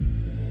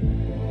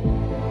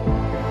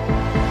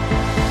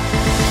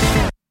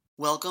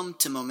Welcome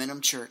to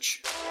Momentum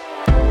Church. All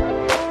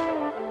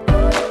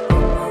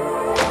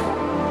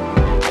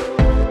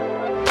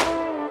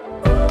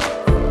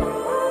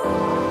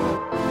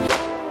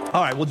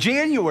right, well,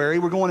 January,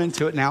 we're going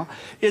into it now,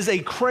 is a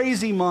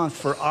crazy month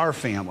for our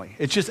family.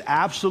 It's just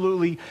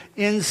absolutely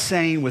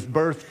insane with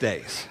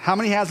birthdays. How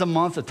many has a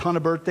month, a ton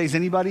of birthdays?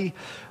 Anybody?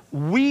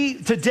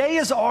 Today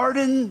is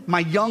Arden,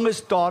 my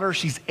youngest daughter.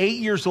 She's 8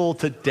 years old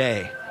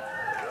today.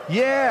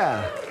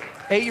 Yeah,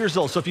 8 years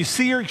old. So if you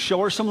see her,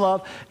 show her some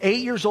love.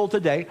 8 years old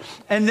today.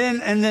 And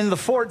then the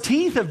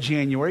 14th of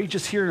January,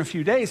 just here in a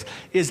few days,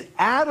 is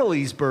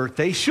Adelie's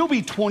birthday. She'll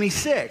be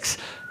 26.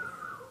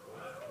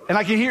 And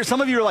I can hear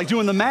some of you are like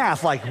doing the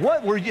math, like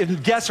what?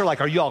 And guests are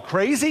like, are you all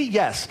crazy?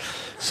 Yes.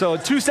 So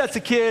 2 sets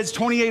of kids,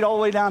 28 all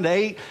the way down to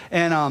 8,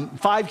 and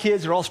 5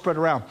 kids are all spread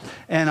around.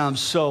 And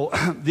so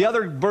the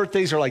other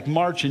birthdays are like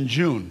March and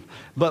June.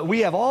 But we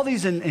have all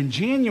these in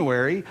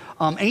January.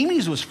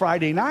 Amy's was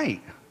Friday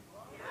night,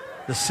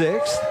 the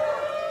 6th.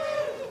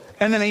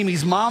 And then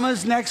Amy's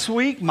mama's next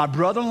week. My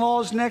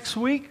brother-in-law's next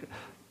week.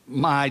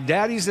 My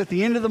daddy's at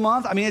the end of the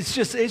month. I mean, it's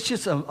just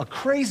a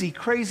crazy,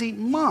 crazy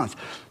month.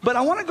 But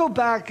I want to go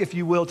back, if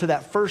you will, to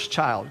that first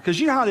child, because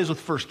you know how it is with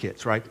first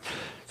kids, right?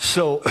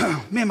 So,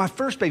 man, my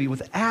first baby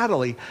with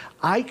Adelie,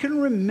 I can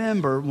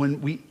remember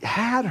when we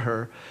had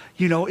her,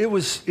 you know, it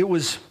was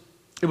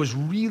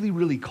really,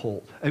 really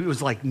cold. It was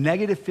like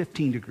negative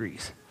 15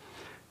 degrees,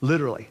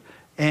 literally.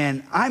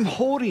 And I'm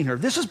holding her.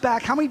 This was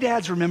back, how many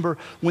dads remember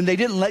when they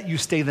didn't let you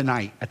stay the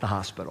night at the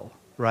hospital?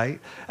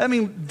 Right? I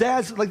mean,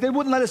 dads, like, they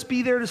wouldn't let us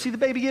be there to see the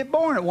baby get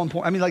born at one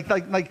point. I mean, like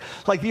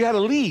you had to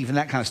leave and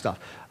that kind of stuff.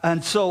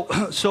 And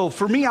so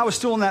for me, I was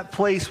still in that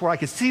place where I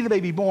could see the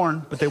baby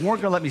born, but they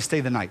weren't going to let me stay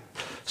the night.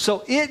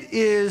 So it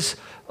is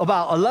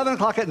about 11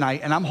 o'clock at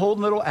night, and I'm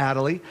holding little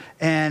Adelie,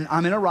 and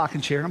I'm in a rocking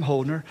chair, and I'm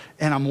holding her,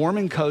 and I'm warm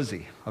and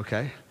cozy,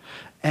 okay?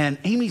 And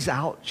Amy's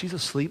out, she's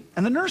asleep,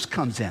 and the nurse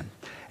comes in,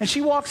 and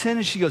she walks in,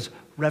 and she goes,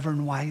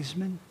 Reverend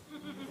Wiseman.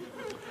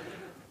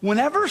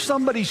 Whenever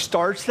somebody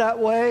starts that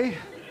way,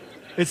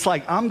 it's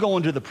like, I'm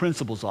going to the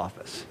principal's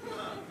office.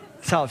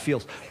 That's how it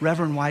feels.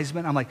 Reverend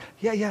Wiseman, I'm like,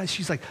 yeah.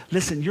 She's like,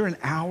 listen, you're an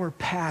hour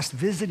past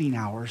visiting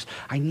hours.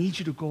 I need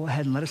you to go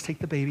ahead and let us take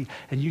the baby,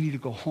 and you need to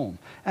go home.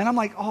 And I'm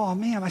like, oh,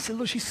 man. I said,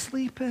 look, she's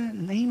sleeping,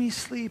 and Amy's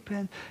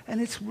sleeping, and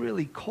it's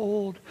really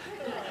cold.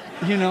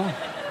 You know?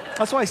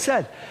 That's what I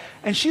said.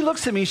 And she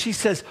looks at me, she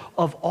says,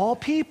 of all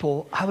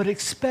people, I would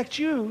expect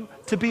you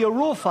to be a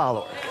rule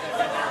follower.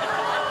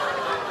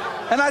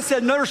 And I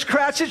said, Nurse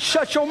Cratchit,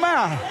 shut your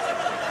mouth.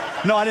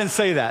 No, I didn't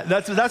say that.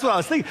 That's what I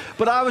was thinking.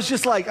 But I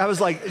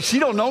was like, she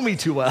don't know me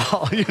too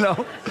well, you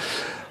know.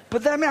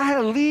 But then I had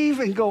to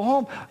leave and go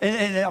home,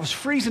 and I was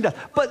freezing to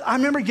death. But I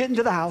remember getting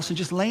to the house and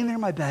just laying there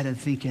in my bed and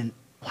thinking,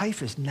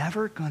 life is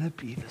never going to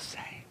be the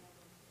same.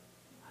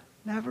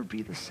 Never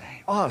be the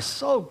same. Oh,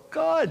 so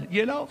good,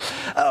 you know.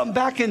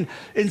 Back in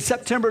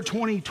September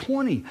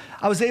 2020,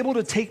 I was able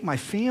to take my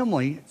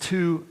family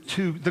to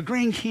the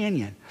Grand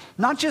Canyon.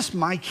 Not just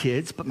my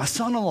kids, but my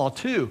son-in-law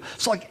too.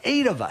 So like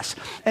 8 of us.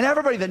 And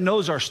everybody that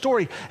knows our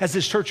story as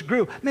this church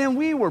grew, man,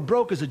 we were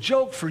broke as a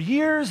joke for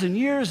years and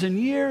years and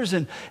years.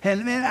 And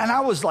I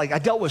was like, I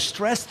dealt with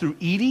stress through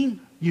eating.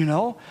 You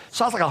know,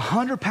 so I was like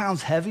 100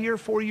 pounds heavier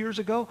 4 years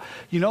ago,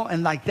 you know,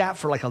 and like that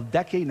for like a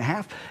decade and a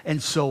half. And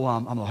so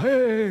I'm like,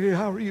 hey,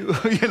 how are you?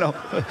 You know,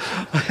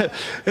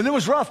 and it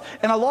was rough.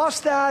 And I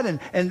lost that,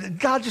 and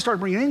God just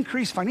started bringing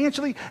increase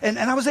financially. And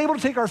I was able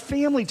to take our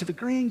family to the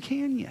Grand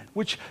Canyon,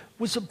 which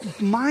was a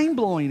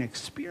mind-blowing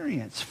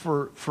experience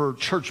for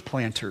church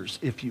planters,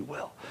 if you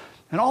will.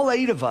 And all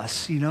 8 of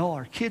us, you know,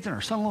 our kids and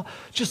our son-in-law,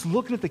 just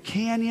looking at the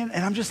canyon,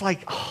 and I'm just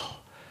like, oh.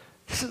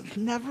 This is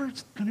never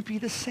going to be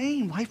the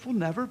same. Life will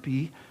never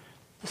be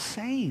the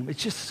same.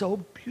 It's just so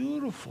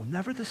beautiful.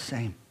 Never the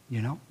same,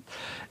 you know?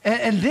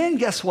 And then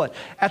guess what?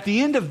 At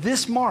the end of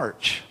this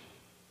March,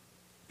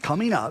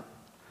 coming up,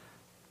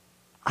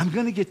 I'm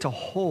going to get to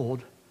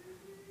hold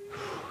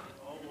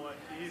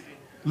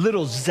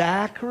little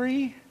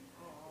Zachary.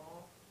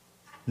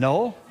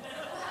 No?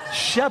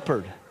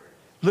 Shepherd.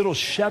 Little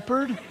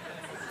Shepherd.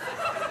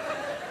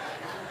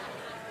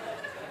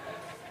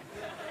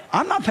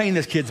 I'm not paying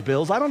this kid's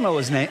bills. I don't know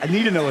his name. I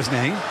need to know his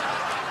name.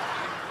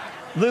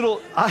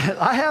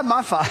 I have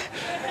my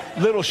 5.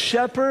 Little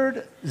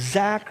Shepherd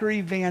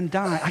Zachary Van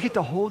Dyne. I get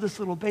to hold this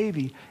little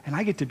baby, and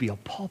I get to be a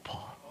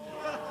pawpaw.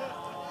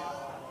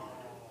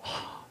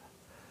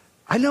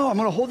 I know I'm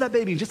going to hold that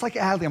baby, and just like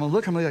Adley, I'm going to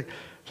look, I'm going to be like,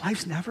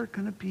 life's never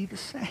going to be the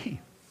same.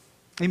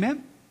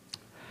 Amen?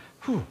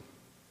 Whew.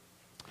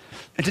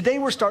 And today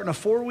we're starting a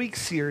 4-week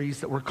series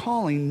that we're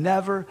calling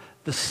Never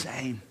the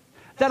Same.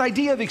 That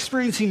idea of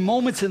experiencing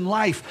moments in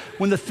life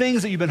when the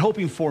things that you've been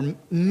hoping for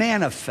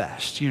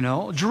manifest, you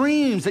know,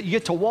 dreams that you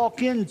get to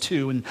walk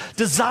into and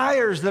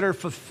desires that are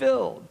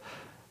fulfilled.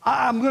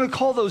 I'm going to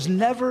call those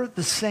never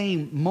the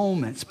same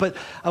moments. But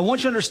I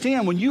want you to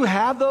understand, when you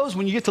have those,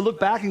 when you get to look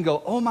back and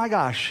go, oh my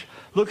gosh,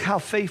 look how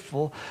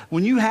faithful.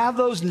 When you have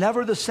those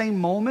never the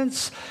same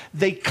moments,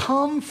 they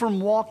come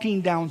from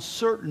walking down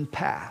certain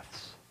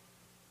paths.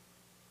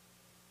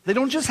 They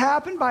don't just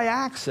happen by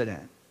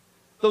accident.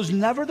 Those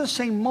never the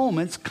same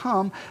moments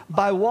come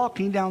by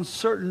walking down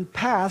certain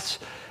paths,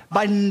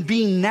 by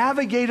being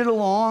navigated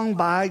along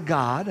by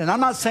God. And I'm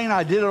not saying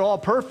I did it all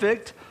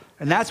perfect,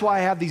 and that's why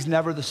I have these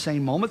never the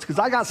same moments, because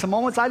I got some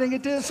moments I didn't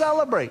get to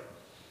celebrate.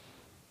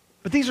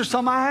 But these are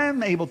some I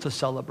am able to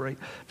celebrate,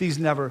 these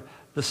never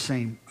the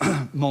same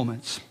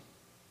moments.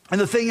 And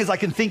the thing is, I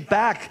can think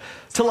back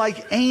to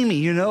like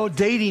Amy,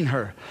 dating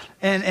her.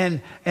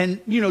 And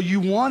you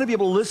want to be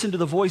able to listen to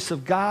the voice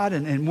of God.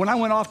 And when I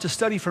went off to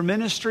study for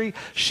ministry,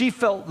 she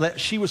felt that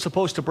she was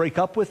supposed to break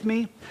up with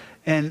me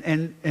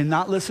and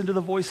not listen to the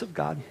voice of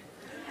God.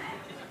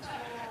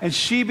 And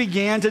she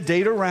began to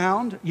date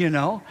around,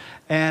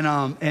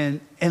 and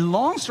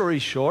long story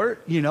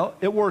short,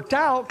 it worked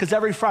out because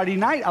every Friday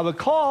night I would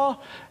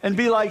call and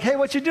be like, hey,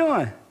 what you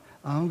doing?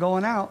 I'm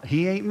going out.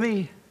 He ain't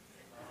me.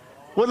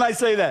 Wouldn't I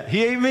say that?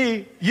 He ain't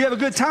me. You have a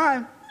good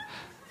time,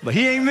 but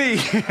he ain't me.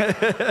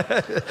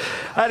 I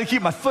had to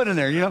keep my foot in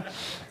there,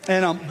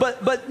 And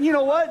but you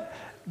know what?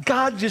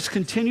 God just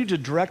continued to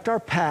direct our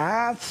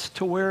paths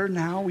to where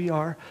now we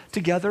are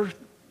together.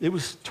 It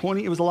was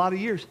a lot of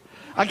years.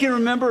 I can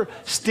remember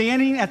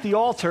standing at the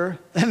altar,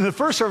 and in the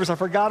first service, I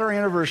forgot our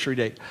anniversary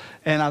date,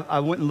 and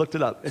I went and looked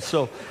it up. And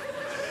so,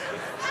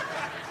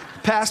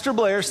 Pastor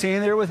Blair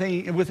standing there with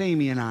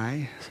Amy and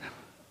I,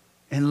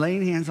 and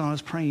laying hands on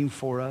us, praying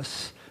for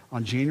us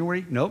on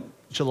July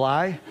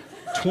 9th.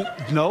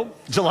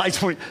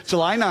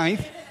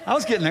 I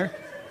was getting there.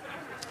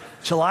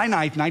 July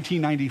 9th,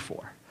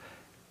 1994.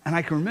 And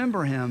I can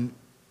remember him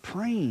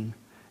praying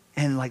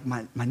and like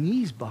my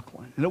knees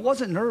buckling. And it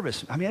wasn't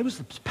nervous. I mean, it was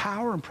the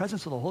power and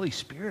presence of the Holy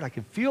Spirit. I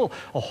could feel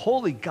a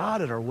holy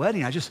God at our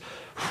wedding.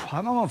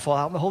 I'm going to fall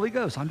out in the Holy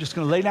Ghost. I'm just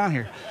going to lay down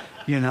here,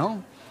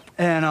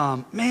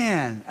 And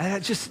man, I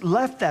just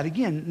left that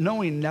again,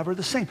 knowing never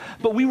the same.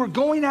 But we were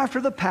going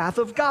after the path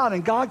of God,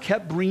 and God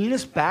kept bringing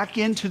us back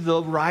into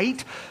the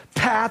right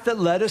path that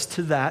led us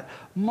to that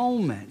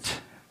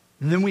moment.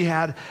 And then we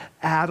had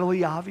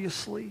Adelie,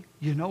 obviously,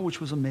 which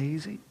was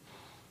amazing.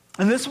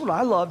 And this is what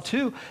I love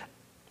too.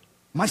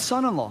 My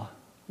son-in-law,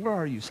 where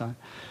are you, son?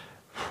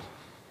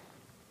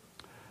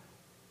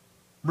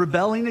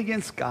 Rebelling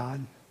against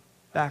God,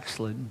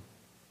 backslidden.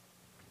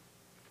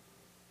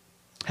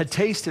 Had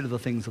tasted of the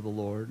things of the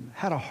Lord,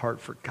 had a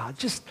heart for God,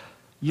 just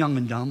young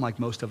and dumb like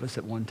most of us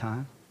at one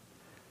time.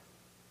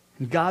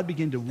 And God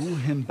began to woo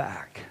him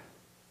back.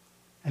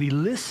 And he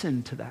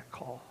listened to that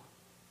call.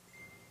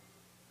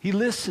 He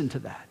listened to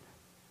that.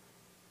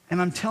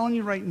 And I'm telling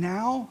you right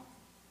now,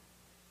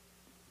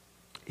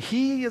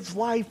 his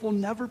life will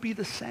never be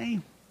the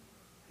same.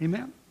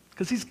 Amen?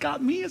 Because he's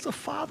got me as a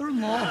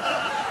father-in-law.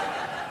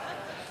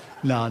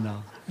 No,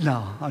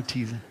 I'm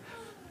teasing.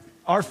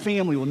 Our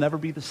family will never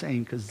be the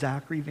same because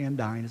Zachary Van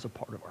Dyne is a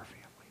part of our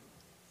family.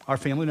 Our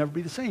family will never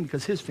be the same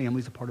because his family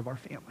is a part of our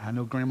family. I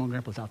know Grandma and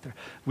Grandpa's out there.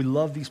 We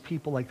love these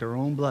people like their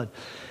own blood.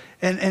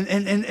 And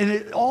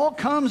it all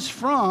comes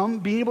from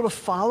being able to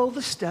follow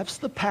the steps,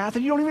 the path,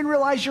 and you don't even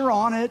realize you're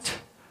on it.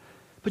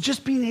 But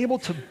just being able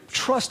to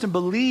trust and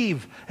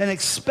believe and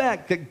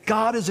expect that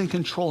God is in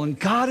control and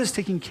God is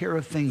taking care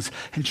of things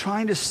and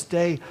trying to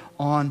stay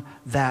on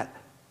that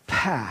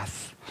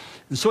path.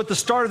 And so at the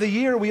start of the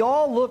year, we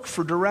all look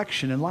for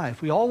direction in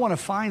life. We all want to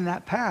find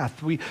that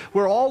path.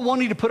 We're all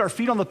wanting to put our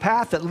feet on the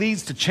path that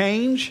leads to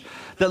change,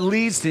 that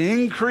leads to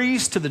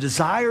increase, to the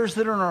desires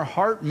that are in our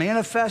heart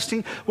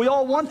manifesting. We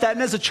all want that.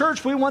 And as a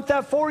church, we want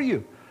that for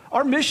you.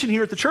 Our mission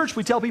here at the church,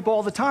 we tell people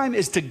all the time,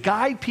 is to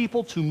guide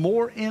people to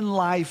more in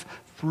life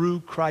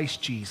through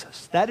Christ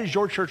Jesus. That is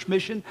your church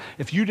mission.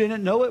 If you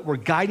didn't know it, we're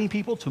guiding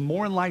people to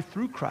more in life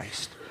through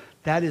Christ.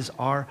 That is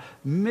our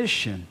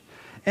mission.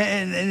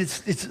 And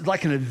it's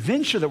like an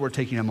adventure that we're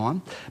taking them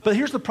on. But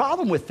here's the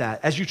problem with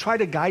that. As you try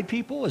to guide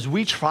people, as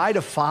we try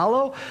to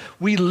follow,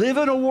 we live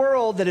in a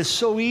world that is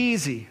so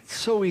easy. It's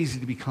so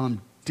easy to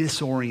become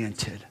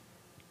disoriented.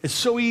 It's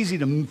so easy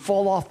to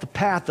fall off the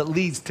path that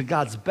leads to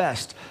God's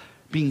best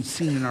being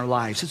seen in our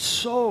lives. It's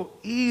so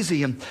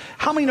easy. And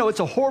how many know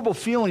it's a horrible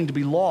feeling to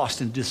be lost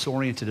and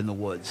disoriented in the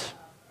woods?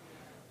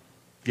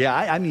 Yeah,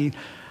 I mean,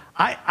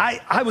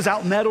 I was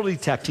out metal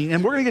detecting,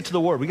 and we're going to get to the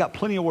word. We got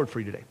plenty of word for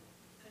you today.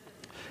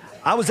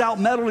 I was out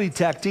metal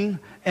detecting,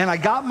 and I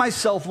got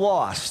myself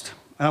lost.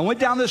 And I went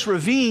down this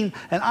ravine,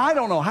 and I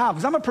don't know how,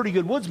 because I'm a pretty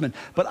good woodsman,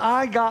 but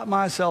I got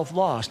myself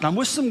lost. And I'm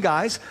with some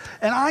guys,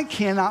 and I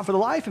cannot for the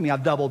life of me.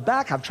 I've doubled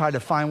back. I've tried to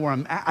find where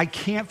I'm at. I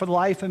can't for the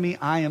life of me.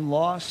 I am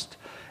lost.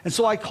 And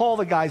so I call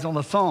the guys on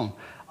the phone.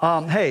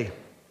 Hey,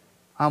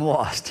 I'm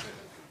lost.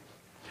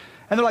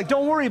 And they're like,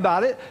 don't worry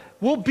about it.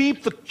 We'll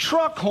beep the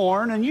truck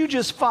horn, and you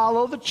just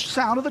follow the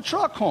sound of the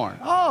truck horn.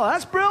 Oh,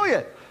 that's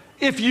brilliant.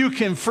 If you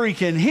can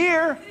freaking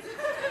hear.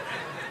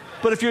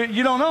 But if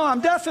you don't know, I'm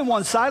deaf in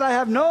one side. I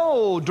have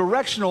no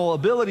directional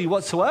ability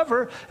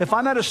whatsoever. If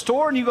I'm at a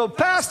store and you go,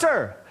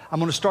 Pastor, I'm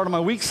going to start on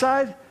my weak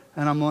side,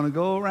 and I'm going to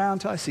go around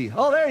till I see you.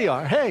 Oh, there you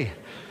are. Hey.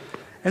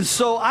 And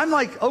so I'm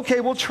like, okay,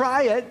 we'll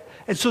try it.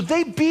 And so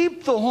they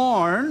beeped the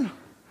horn.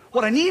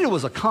 What I needed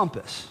was a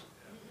compass.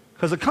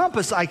 Because a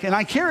compass,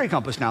 I carry a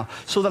compass now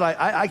so that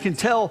I can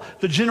tell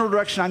the general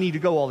direction I need to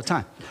go all the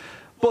time.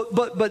 But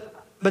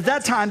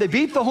that time they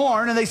beat the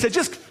horn and they said,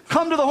 just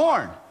come to the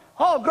horn.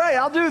 Oh, great,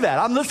 I'll do that.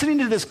 I'm listening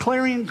to this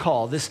clarion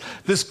call, this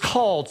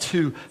call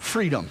to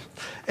freedom.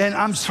 And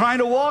I'm trying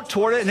to walk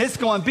toward it and it's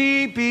going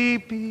beep,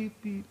 beep,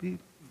 beep, beep, beep.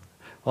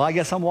 Well, I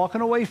guess I'm walking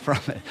away from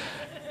it.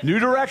 New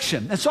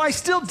direction. And so I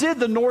still did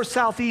the north,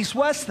 south, east,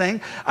 west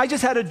thing. I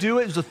just had to do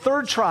it. It was the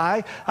third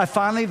try.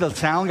 The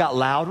sound got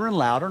louder and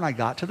louder, and I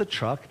got to the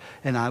truck,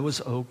 and I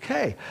was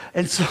okay.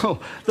 And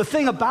so the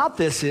thing about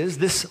this is,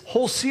 this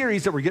whole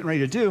series that we're getting ready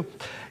to do,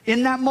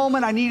 in that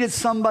moment, I needed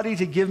somebody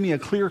to give me a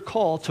clear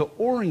call to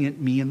orient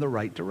me in the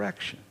right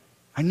direction.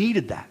 I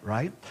needed that,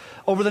 right?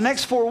 Over the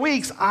next 4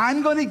 weeks,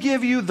 I'm going to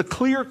give you the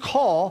clear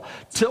call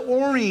to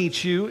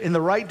orient you in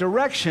the right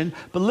direction.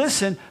 But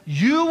listen,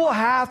 you will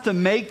have to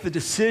make the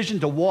decision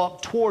to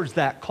walk towards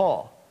that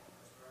call.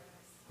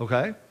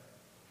 Okay?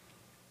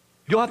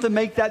 You'll have to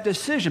make that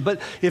decision.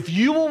 But if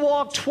you will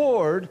walk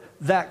toward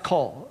that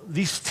call,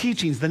 these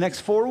teachings, the next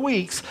 4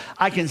 weeks,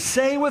 I can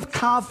say with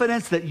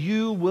confidence that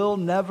you will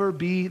never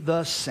be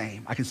the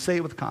same. I can say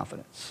it with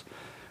confidence.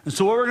 And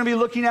so what we're going to be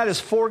looking at is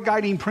 4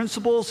 guiding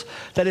principles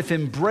that, if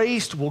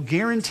embraced, will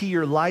guarantee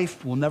your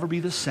life will never be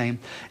the same.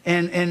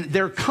 And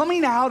they're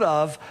coming out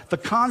of the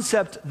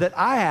concept that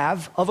I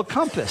have of a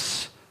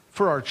compass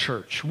for our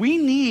church. We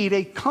need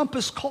a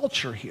compass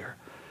culture here.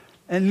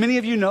 And many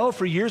of you know,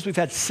 for years, we've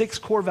had 6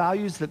 core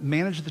values that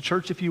manage the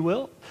church, if you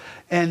will.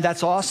 And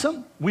that's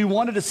awesome. We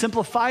wanted to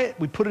simplify it.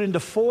 We put it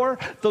into 4.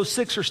 Those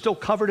 6 are still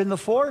covered in the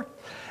 4.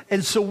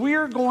 And so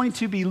we're going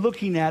to be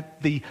looking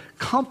at the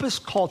compass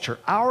culture,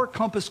 our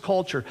compass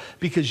culture,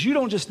 because you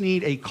don't just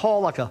need a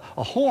call like a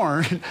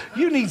horn.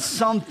 You need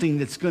something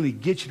that's going to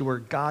get you to where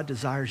God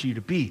desires you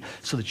to be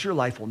so that your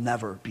life will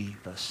never be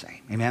the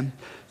same. Amen?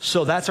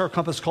 So that's our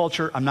compass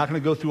culture. I'm not going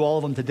to go through all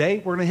of them today.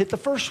 We're going to hit the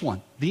first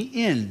one, the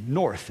N,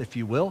 north, if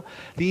you will.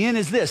 The N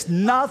is this: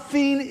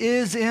 nothing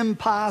is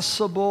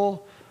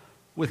impossible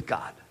with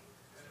God.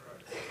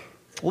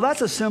 Well,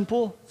 that's a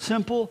simple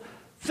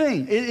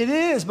thing. It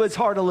is, but it's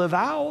hard to live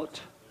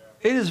out.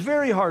 It is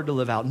very hard to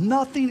live out.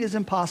 Nothing is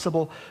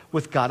impossible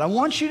with God. I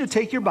want you to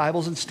take your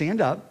Bibles and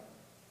stand up,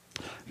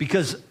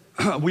 because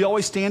we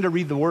always stand to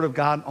read the Word of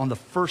God on the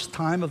first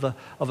time of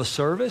a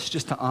service,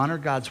 just to honor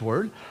God's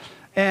Word.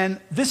 And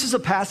this is a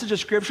passage of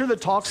Scripture that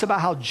talks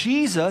about how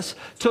Jesus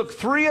took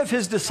 3 of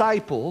his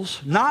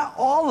disciples, not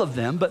all of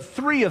them, but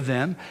 3 of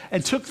them,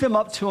 and took them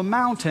up to a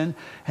mountain,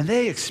 and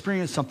they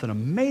experienced something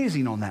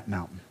amazing on that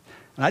mountain.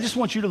 And I just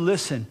want you to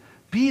listen.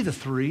 Be the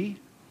 3,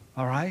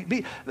 all right?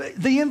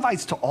 The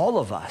invite's to all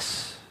of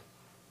us.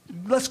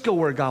 Let's go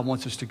where God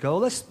wants us to go.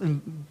 Let's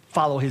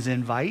follow his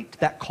invite,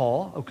 that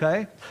call,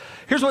 okay?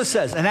 Here's what it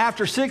says. And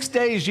after 6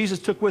 days, Jesus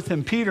took with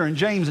him Peter and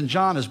James and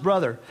John, his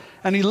brother,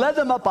 and he led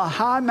them up a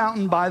high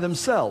mountain by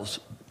themselves.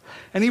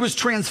 And he was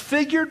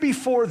transfigured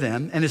before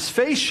them, and his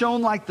face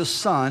shone like the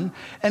sun,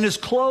 and his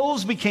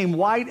clothes became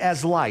white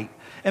as light.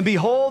 And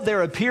behold,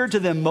 there appeared to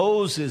them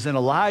Moses and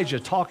Elijah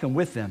talking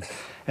with them.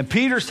 And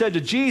Peter said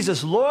to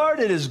Jesus, Lord,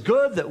 it is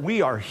good that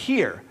we are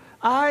here.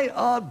 I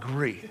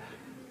agree.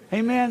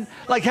 Amen.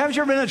 Like, haven't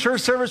you ever been in a church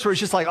service where it's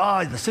just like,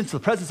 oh, the sense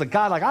of the presence of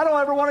God, like, I don't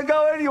ever want to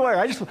go anywhere.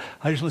 I just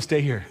want to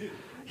stay here.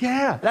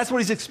 Yeah, that's what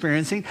he's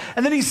experiencing.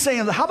 And then he's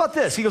saying, how about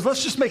this? He goes,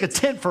 let's just make a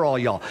tent for all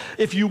y'all.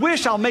 If you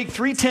wish, I'll make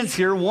 3 tents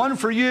here, one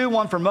for you,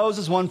 one for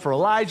Moses, one for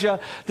Elijah.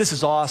 This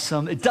is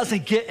awesome. It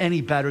doesn't get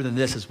any better than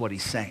this, is what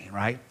he's saying,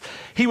 right?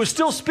 He was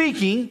still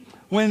speaking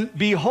when,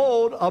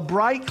 behold, a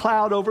bright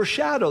cloud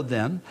overshadowed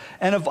them.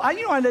 And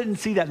I didn't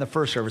see that in the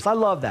first service. I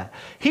love that.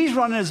 He's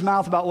running his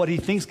mouth about what he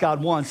thinks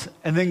God wants,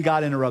 and then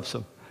God interrupts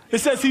him. It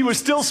says he was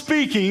still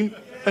speaking,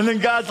 and then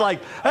God's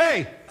like,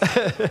 hey.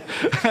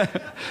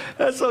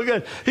 That's so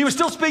good. He was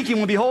still speaking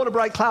when, behold, a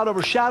bright cloud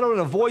overshadowed,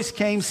 and a voice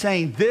came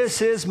saying,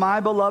 this is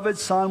my beloved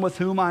Son with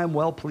whom I am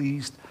well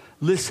pleased.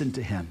 Listen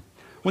to him.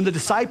 When the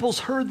disciples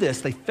heard this,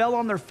 they fell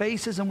on their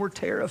faces and were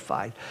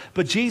terrified.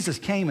 But Jesus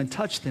came and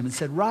touched them and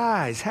said,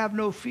 rise, have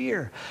no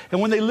fear. And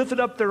when they lifted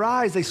up their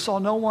eyes, they saw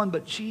no one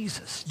but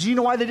Jesus. Do you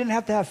know why they didn't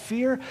have to have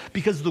fear?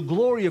 Because the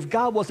glory of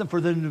God wasn't for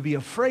them to be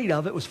afraid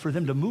of. It was for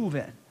them to move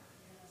in.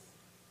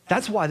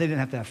 That's why they didn't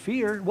have to have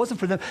fear. It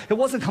wasn't for them. It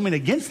wasn't coming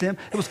against them.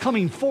 It was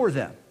coming for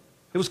them.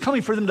 It was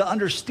coming for them to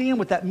understand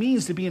what that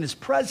means to be in his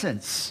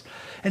presence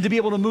and to be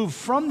able to move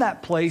from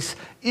that place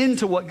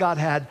into what God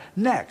had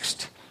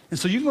next. And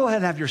so you can go ahead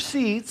and have your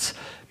seats,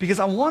 because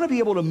I want to be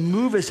able to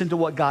move us into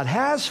what God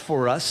has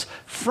for us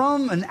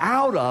from and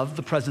out of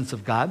the presence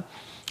of God.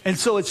 And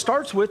so it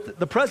starts with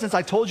the presence.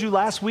 I told you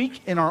last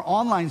week in our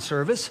online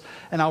service,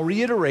 and I'll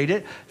reiterate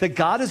it, that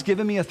God has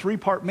given me a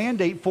 3-part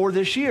mandate for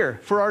this year,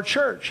 for our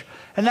church.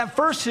 And that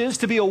first is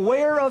to be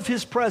aware of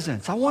his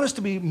presence. I want us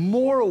to be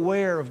more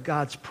aware of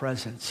God's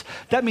presence.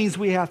 That means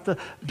we have to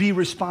be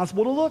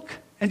responsible to look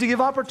and to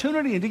give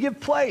opportunity and to give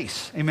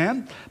place.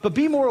 Amen? But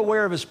be more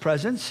aware of his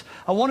presence.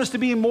 I want us to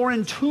be more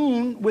in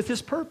tune with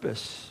his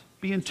purpose.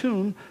 Be in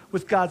tune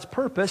with God's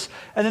purpose.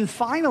 And then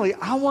finally,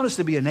 I want us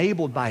to be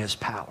enabled by his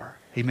power.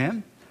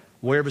 Amen?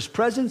 Aware of his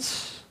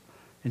presence,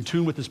 in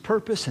tune with his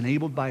purpose,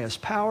 enabled by his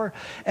power.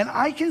 And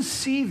I can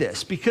see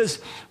this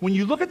because when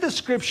you look at the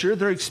scripture,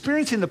 they're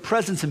experiencing the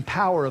presence and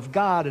power of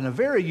God in a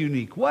very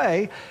unique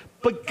way,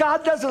 but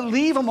God doesn't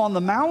leave them on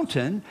the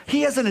mountain.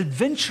 He has an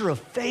adventure of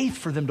faith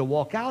for them to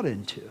walk out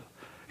into.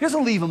 He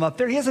doesn't leave them up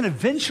there. He has an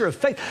adventure of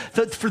faith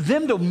for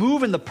them to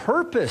move in the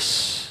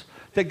purpose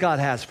that God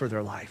has for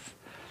their life.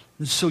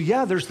 And so,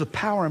 yeah, there's the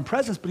power and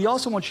presence, but he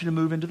also wants you to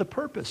move into the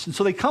purpose. And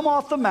so they come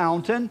off the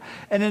mountain,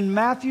 and in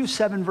Matthew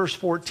 7, verse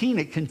 14,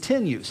 it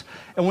continues.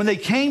 And when they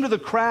came to the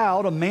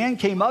crowd, a man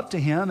came up to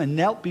him and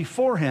knelt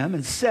before him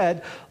and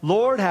said,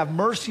 Lord, have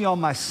mercy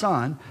on my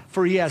son,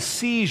 for he has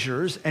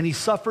seizures and he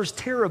suffers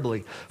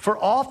terribly. For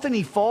often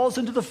he falls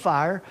into the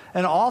fire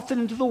and often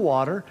into the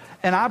water,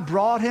 and I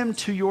brought him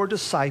to your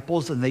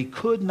disciples, and they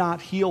could not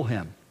heal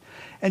him.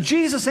 And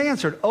Jesus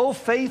answered, O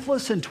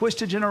faithless and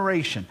twisted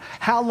generation,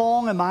 how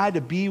long am I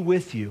to be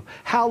with you?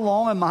 How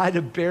long am I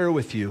to bear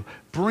with you?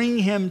 Bring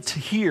him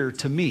here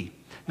to me.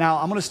 Now,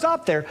 I'm going to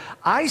stop there.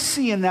 I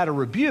see in that a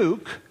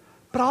rebuke,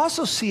 but I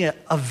also see a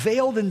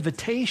veiled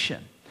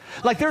invitation.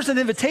 Like there's an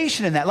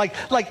invitation in that. Like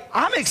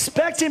I'm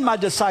expecting my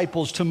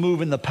disciples to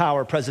move in the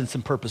power, presence,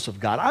 and purpose of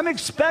God. I'm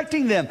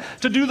expecting them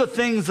to do the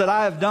things that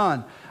I have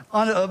done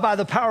by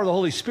the power of the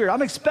Holy Spirit.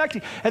 I'm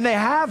expecting, and they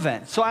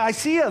haven't. So I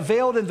see a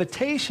veiled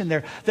invitation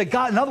there that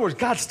God, in other words,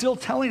 God's still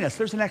telling us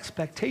there's an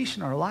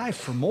expectation in our life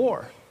for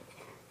more.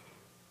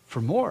 For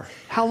more.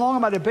 How long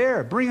am I to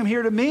bear? Bring him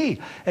here to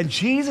me. And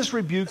Jesus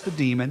rebuked the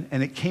demon,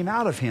 and it came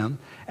out of him,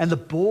 and the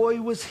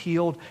boy was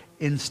healed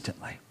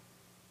instantly.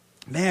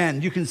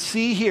 Man, you can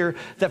see here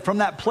that from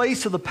that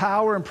place of the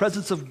power and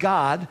presence of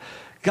God,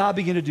 God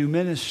began to do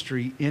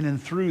ministry in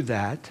and through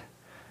that.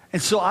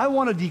 And so I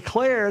want to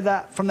declare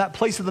that from that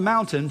place of the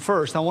mountain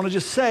first. I want to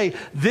just say,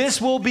 this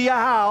will be a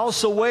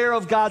house aware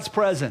of God's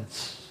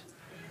presence.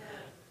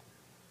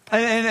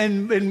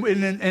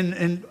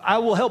 And I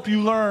will help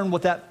you learn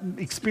what that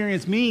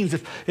experience means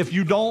if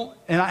you don't.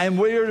 And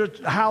we're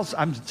a house,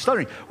 I'm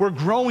stuttering. We're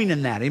growing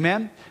in that,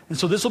 amen? And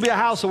so this will be a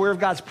house aware of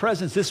God's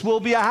presence. This will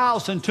be a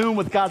house in tune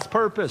with God's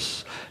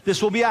purpose.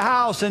 This will be a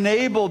house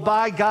enabled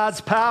by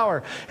God's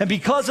power. And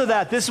because of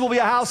that, this will be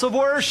a house of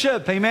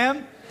worship,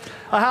 amen?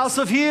 A house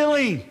of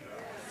healing,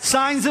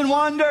 signs and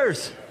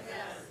wonders.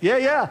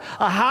 Yeah.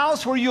 A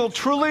house where you'll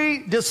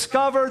truly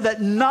discover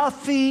that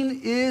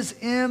nothing is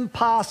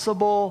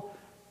impossible.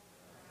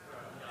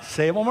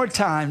 Say it one more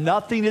time.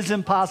 Nothing is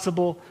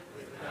impossible.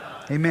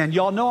 Amen.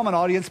 Y'all know I'm an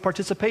audience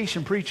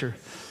participation preacher.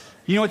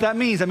 You know what that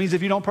means? That means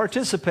if you don't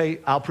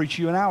participate, I'll preach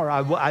you an hour.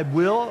 I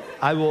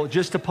will,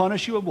 just to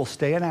punish you, it will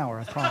stay an hour,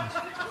 I promise.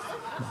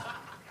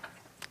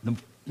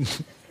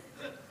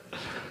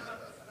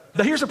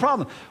 But here's the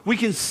problem. We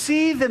can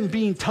see them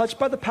being touched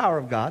by the power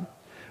of God.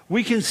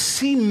 We can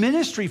see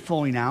ministry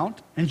flowing out,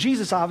 and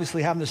Jesus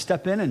obviously having to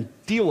step in and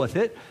deal with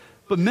it,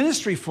 but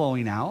ministry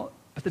flowing out,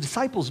 but the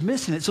disciples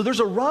missing it. So there's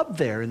a rub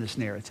there in this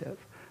narrative.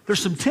 There's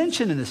some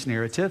tension in this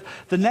narrative.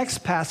 The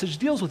next passage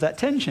deals with that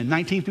tension,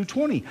 19 through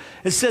 20.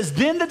 It says,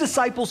 Then the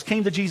disciples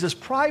came to Jesus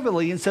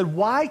privately and said,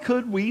 Why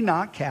could we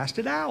not cast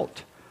it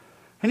out?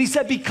 And he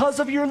said,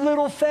 Because of your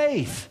little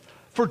faith.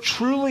 For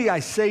truly I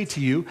say to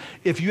you,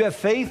 if you have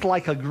faith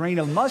like a grain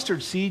of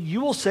mustard seed,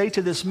 you will say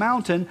to this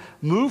mountain,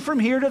 move from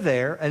here to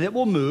there, and it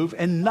will move,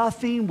 and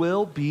nothing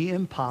will be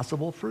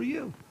impossible for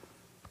you.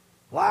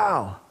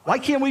 Wow. Why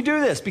can't we do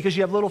this? Because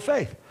you have little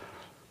faith.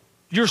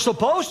 You're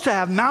supposed to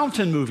have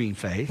mountain-moving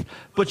faith,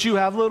 but you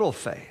have little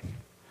faith.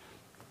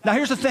 Now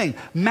here's the thing,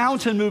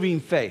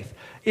 mountain-moving faith.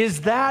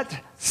 Is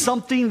that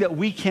something that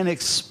we can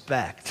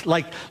expect?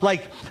 Like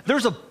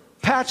there's a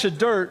patch of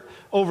dirt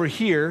over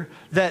here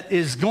that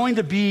is going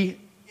to be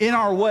in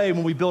our way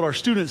when we build our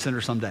student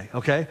center someday,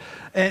 okay?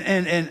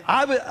 And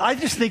I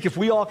just think if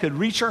we all could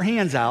reach our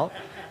hands out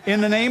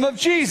in the name of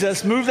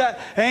Jesus, move that,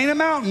 it ain't a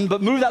mountain,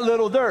 but move that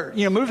little dirt,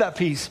 move that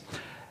piece.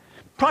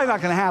 Probably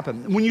not going to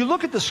happen. When you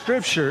look at the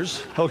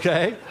scriptures,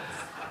 okay,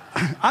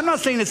 I'm not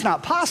saying it's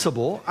not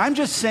possible. I'm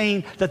just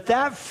saying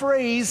that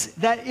phrase,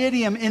 that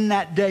idiom in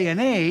that day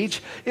and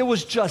age, it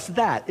was just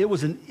that. It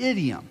was an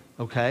idiom.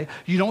 Okay?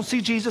 You don't see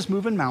Jesus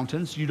moving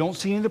mountains. You don't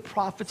see any of the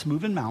prophets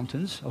moving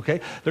mountains. Okay?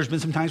 There's been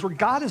some times where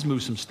God has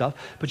moved some stuff,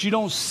 but you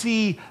don't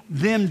see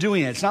them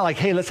doing it. It's not like,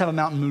 hey, let's have a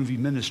mountain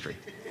moving ministry.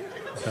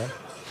 Okay?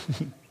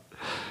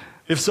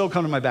 If so,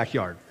 come to my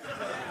backyard.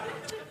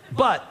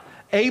 But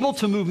able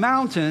to move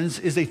mountains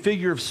is a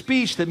figure of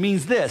speech that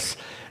means this.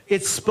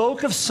 It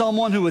spoke of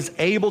someone who was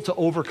able to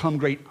overcome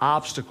great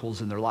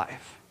obstacles in their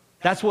life.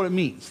 That's what it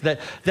means,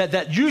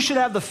 that you should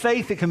have the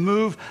faith that can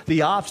move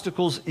the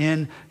obstacles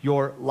in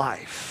your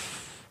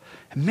life.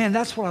 And man,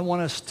 that's what I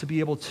want us to be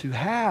able to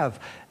have,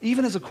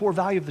 even as a core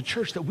value of the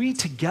church, that we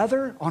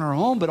together on our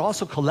own, but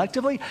also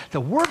collectively,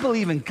 that we're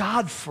believing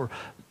God for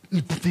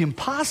the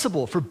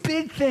impossible, for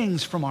big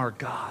things from our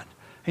God.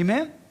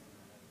 Amen?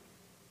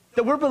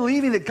 That we're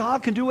believing that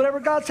God can do whatever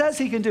God says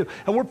he can do.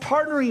 And we're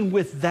partnering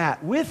with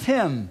that, with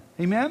him.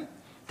 Amen?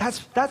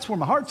 That's where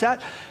my heart's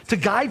at. To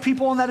guide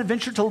people on that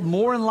adventure to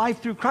more in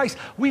life through Christ,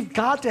 we've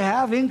got to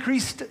have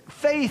increased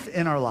faith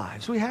in our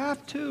lives. We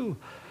have to.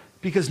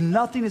 because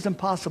nothing is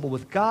impossible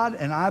with God.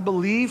 And I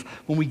believe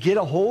when we get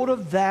a hold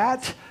of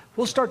that,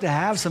 we'll start to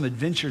have some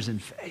adventures in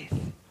faith.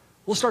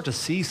 We'll start to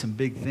see some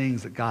big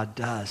things that God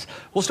does.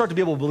 We'll start to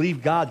be able to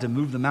believe God to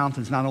move the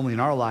mountains, not only in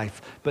our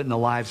life, but in the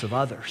lives of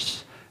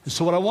others. And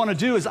so what I want to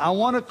do is I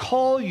want to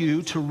call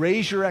you to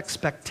raise your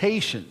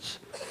expectations.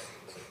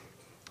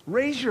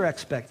 Raise your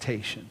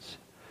expectations.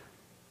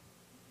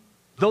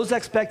 Those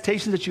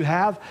expectations that you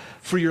have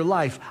for your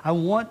life, I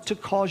want to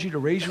cause you to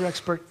raise your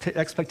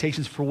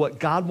expectations for what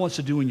God wants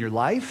to do in your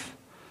life.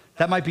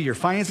 That might be your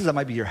finances, that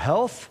might be your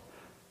health,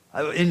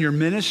 in your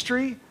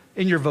ministry,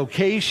 in your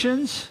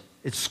vocations,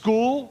 at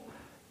school,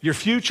 your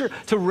future.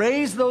 To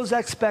raise those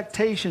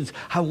expectations,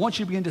 I want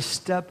you to begin to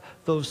step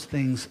those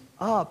things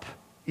up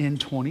in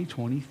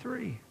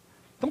 2023.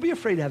 Don't be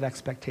afraid to have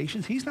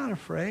expectations. He's not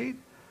afraid.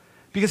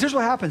 Because here's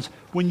what happens.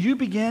 When you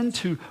begin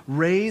to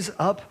raise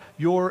up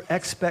your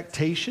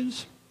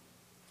expectations,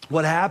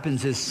 what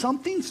happens is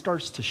something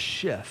starts to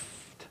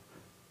shift.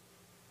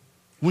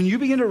 When you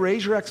begin to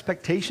raise your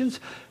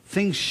expectations,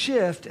 things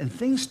shift and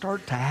things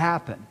start to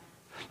happen.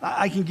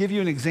 I can give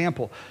you an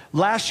example.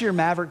 Last year,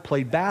 Maverick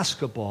played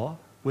basketball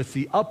with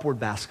the Upward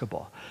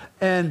Basketball.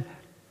 And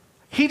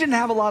he didn't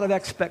have a lot of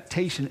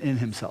expectation in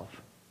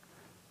himself.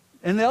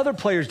 And the other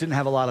players didn't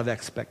have a lot of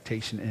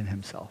expectation in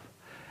himself.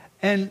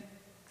 And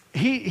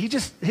he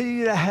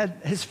had,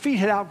 his feet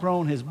had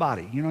outgrown his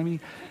body, you know what I mean,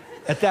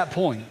 at that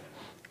point.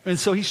 And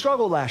so he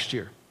struggled last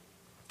year.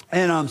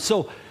 And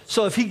so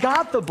if he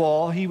got the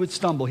ball, he would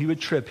stumble, he would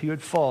trip, he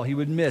would fall, he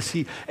would miss.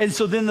 And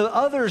so then the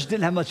others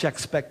didn't have much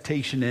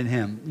expectation in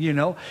him, you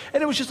know.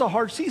 And it was just a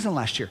hard season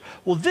last year.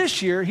 Well,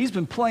 this year, he's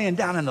been playing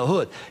down in the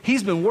hood.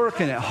 He's been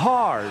working it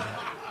hard.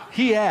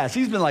 He has.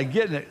 He's been like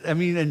getting it. I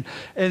mean,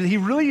 and he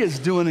really is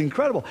doing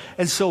incredible.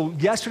 And so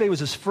yesterday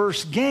was his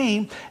first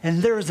game,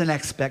 and there is an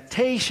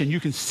expectation. You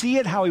can see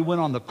it how he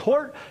went on the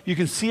court. You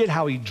can see it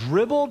how he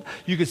dribbled.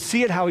 You can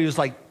see it how he was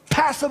like,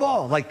 pass the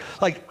ball. Like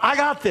I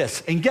got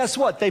this. And guess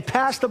what? They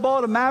passed the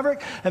ball to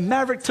Maverick, and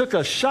Maverick took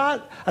a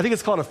shot. I think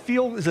it's called a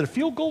field. Is it a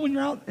field goal when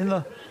you're out in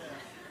the?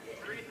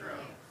 Free throw.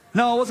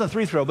 No, it wasn't a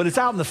free throw, but it's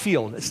out in the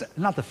field. It's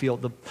not the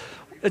field.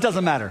 It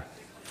doesn't matter.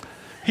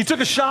 He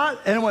took a shot,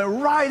 and it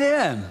went right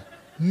in.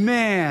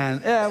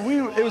 Man, yeah,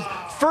 it was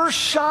first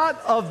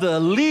shot of the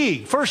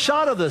league, first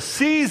shot of the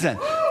season.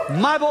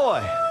 My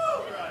boy.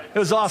 It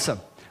was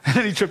awesome. And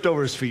then he tripped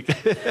over his feet.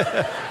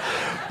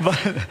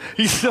 But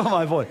he's still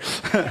my boy.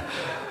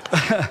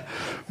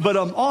 But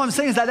all I'm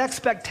saying is that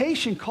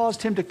expectation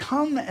caused him to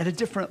come at a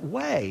different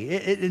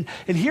way.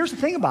 And here's the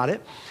thing about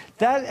it.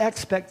 That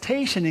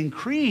expectation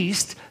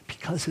increased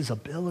because his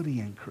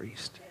ability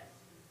increased.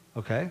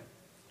 Okay?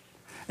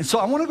 And so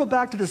I want to go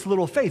back to this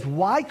little faith.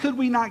 Why could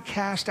we not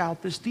cast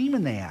out this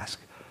demon, they ask?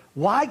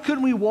 Why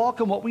couldn't we walk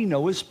in what we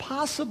know is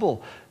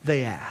possible,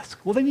 they ask?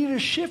 Well, they needed a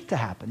shift to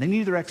happen. They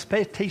needed their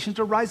expectations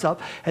to rise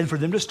up and for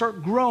them to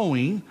start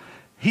growing.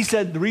 He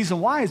said the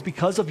reason why is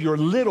because of your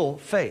little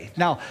faith.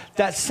 Now,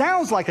 that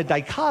sounds like a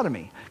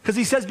dichotomy because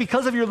he says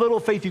because of your little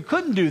faith you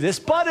couldn't do this,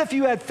 but if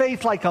you had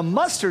faith like a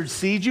mustard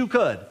seed, you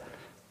could.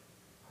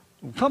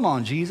 Come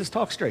on, Jesus,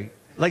 talk straight.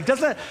 Like,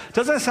 doesn't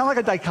that sound like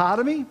a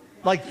dichotomy?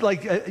 Like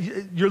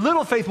your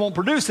little faith won't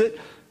produce it,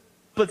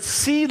 but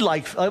seed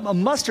like a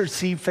mustard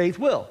seed faith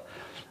will.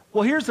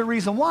 Well, here's the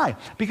reason why.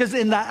 Because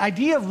in that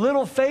idea of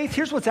little faith,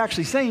 here's what's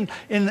actually saying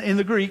in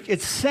the Greek.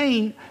 It's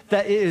saying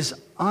that it is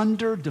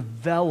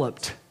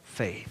underdeveloped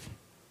faith.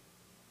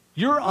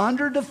 Your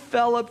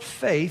underdeveloped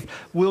faith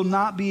will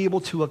not be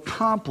able to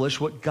accomplish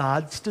what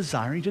God's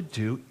desiring to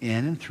do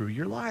in and through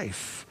your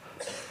life.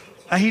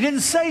 Now, he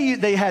didn't say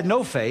they had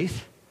no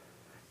faith.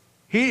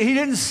 He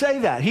didn't say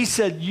that. He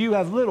said, you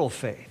have little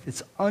faith.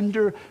 It's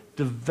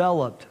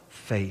underdeveloped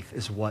faith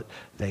is what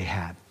they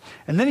had.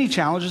 And then he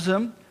challenges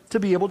them to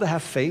be able to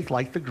have faith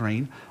like the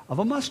grain of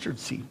a mustard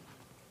seed.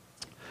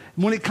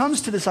 When it comes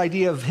to this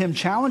idea of him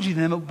challenging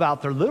them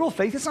about their little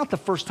faith, it's not the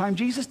first time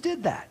Jesus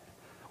did that.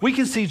 We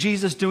can see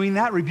Jesus doing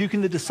that,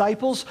 rebuking the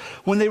disciples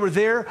when they were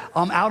there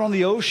out on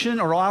the ocean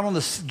or out on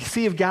the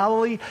Sea of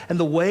Galilee and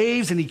the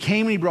waves, and he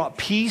came and he brought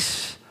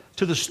peace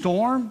to the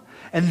storm.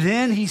 And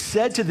then he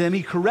said to them,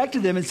 he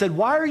corrected them and said,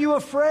 why are you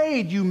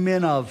afraid, you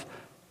men of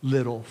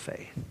little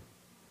faith?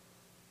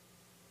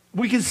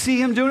 We can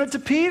see him doing it to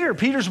Peter.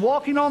 Peter's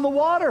walking on the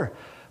water.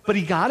 But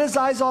he got his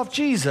eyes off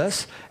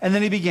Jesus, and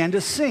then he began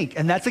to sink.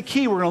 And that's a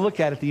key we're going to look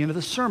at the end of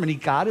the sermon. He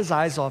got his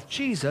eyes off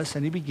Jesus,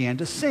 and he began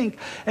to sink.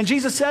 And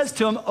Jesus says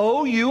to him,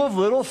 oh, you of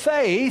little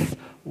faith,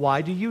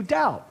 why do you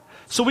doubt?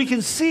 So we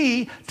can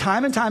see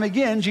time and time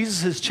again,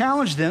 Jesus has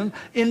challenged them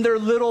in their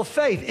little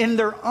faith, in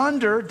their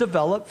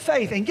underdeveloped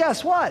faith. And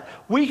guess what?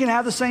 We can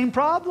have the same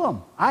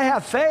problem. I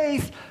have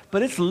faith,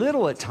 but it's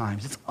little at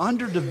times. It's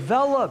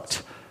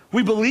underdeveloped.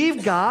 We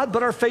believe God,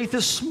 but our faith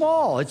is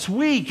small. It's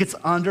weak. It's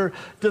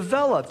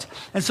underdeveloped.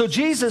 And so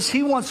Jesus,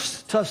 he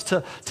wants us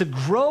to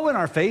grow in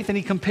our faith, and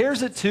he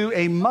compares it to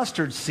a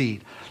mustard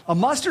seed. A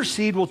mustard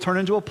seed will turn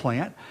into a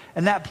plant,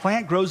 and that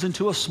plant grows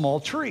into a small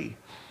tree.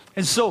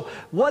 And so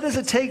what does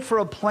it take for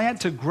a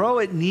plant to grow?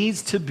 It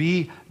needs to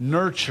be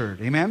nurtured.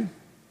 Amen?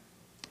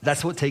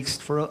 That's what it takes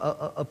for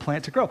a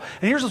plant to grow.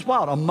 And here's what's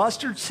wild. A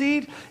mustard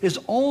seed is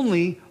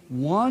only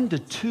 1 to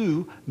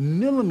 2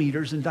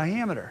 millimeters in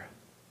diameter.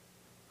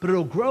 But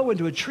it'll grow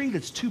into a tree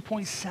that's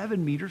 2.7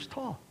 meters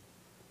tall.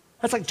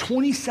 That's like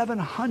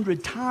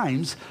 2,700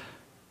 times.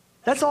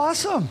 That's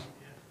awesome.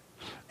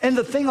 And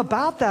the thing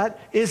about that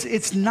is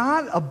it's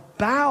not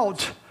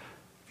about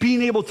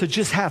being able to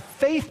just have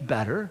faith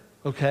better,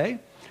 okay?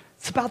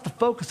 It's about the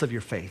focus of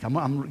your faith.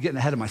 I'm getting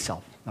ahead of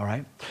myself, all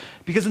right?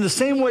 Because in the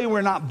same way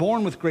we're not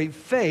born with great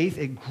faith,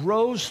 it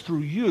grows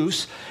through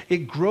use.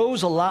 It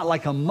grows a lot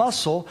like a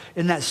muscle.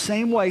 In that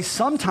same way,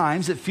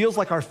 sometimes it feels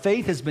like our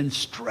faith has been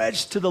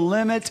stretched to the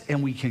limit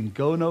and we can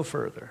go no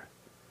further.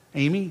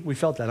 Amy, we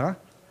felt that, huh?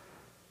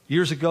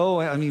 Years ago,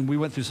 I mean, we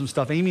went through some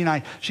stuff. Amy and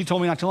I, she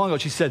told me not too long ago,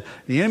 she said,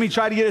 the enemy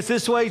tried to get us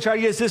this way, tried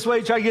to get us this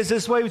way, tried to get us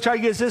this way, tried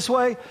to get us this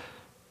way.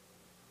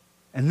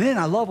 And then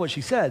I love what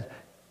she said.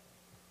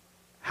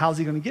 How's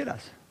he going to get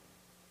us?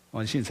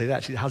 Well, she didn't say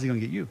that. How's he going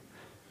to get you?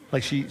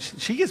 Like she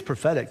gets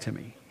prophetic to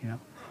me, you know.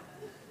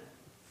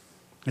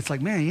 It's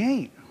like, man, he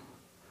ain't.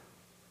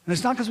 And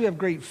it's not because we have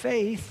great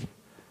faith.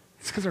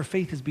 It's because our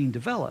faith is being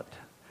developed.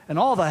 And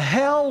all the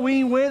hell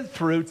we went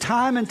through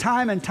time and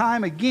time and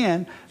time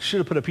again, should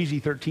have put a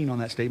PG-13 on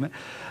that statement.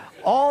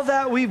 All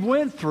that we've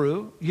went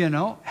through, you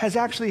know, has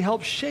actually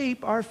helped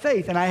shape our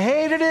faith. And I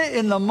hated it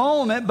in the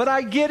moment, but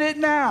I get it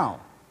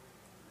now.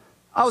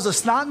 I was a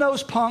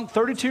snot-nosed punk,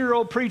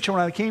 32-year-old preacher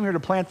when I came here to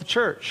plant the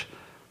church.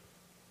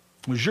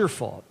 It was your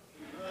fault.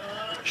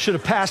 Should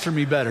have pastored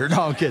me better.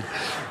 No, I'm kidding.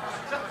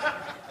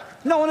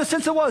 No, in a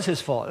sense, it was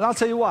his fault. And I'll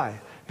tell you why.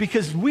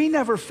 Because we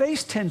never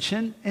faced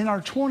tension in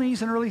our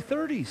 20s and early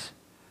 30s.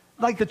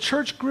 Like the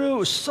church grew. It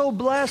was so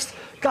blessed.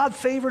 God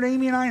favored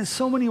Amy and I in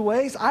so many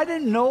ways. I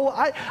didn't know.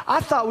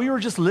 I thought we were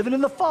just living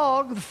in the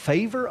fog, the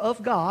favor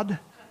of God.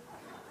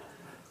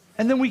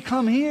 And then we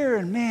come here,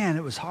 and man,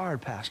 it was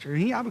hard, Pastor.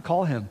 And I would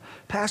call him,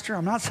 Pastor,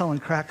 I'm not selling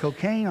crack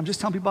cocaine. I'm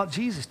just telling people about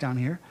Jesus down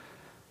here.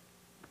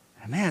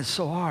 And man, it's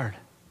so hard.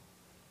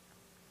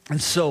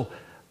 And so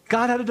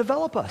God had to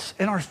develop us.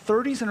 In our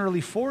 30s and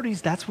early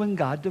 40s, that's when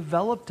God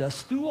developed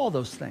us through all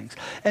those things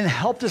and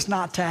helped us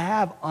not to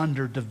have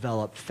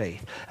underdeveloped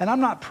faith. And I'm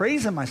not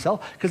praising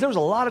myself because there was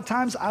a lot of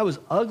times I was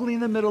ugly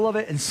in the middle of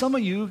it. And some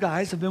of you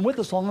guys have been with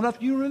us long enough.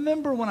 You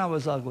remember when I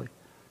was ugly.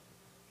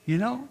 You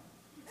know?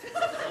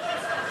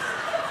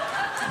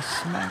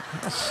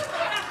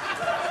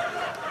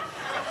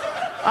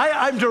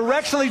 I'm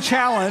directionally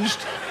challenged.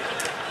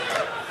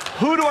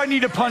 Who do I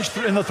need to punch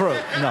in the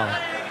throat? No.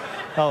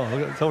 Oh,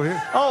 it's over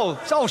here. Oh,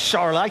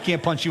 Charlotte, I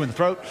can't punch you in the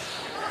throat.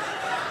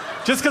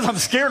 Just because I'm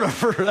scared of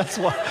her, that's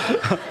why.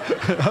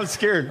 I'm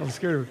scared of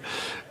her.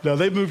 No,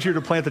 they moved here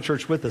to plant the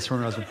church with us, her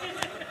and her husband.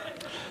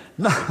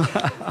 No.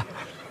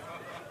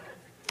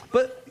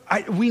 But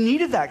we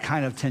needed that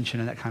kind of tension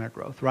and that kind of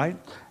growth, right?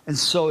 And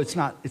so it's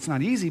not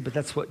easy, but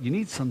that's what you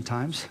need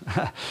sometimes.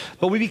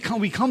 But we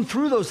come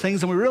through those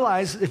things and we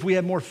realize if we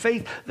had more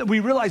faith, that we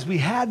realize we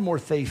had more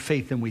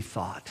faith than we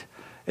thought.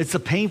 It's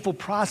a painful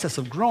process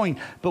of growing,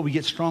 but we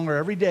get stronger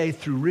every day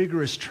through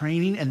rigorous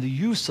training and the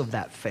use of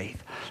that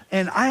faith.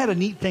 And I had a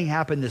neat thing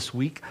happen this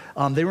week.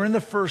 They were in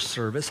the first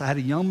service. I had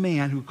a young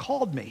man who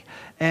called me,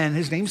 and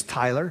his name's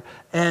Tyler.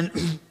 And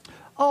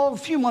a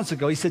few months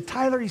ago, he said,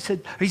 Tyler, he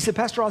said,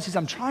 Pastor Ross,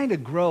 I'm trying to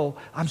grow.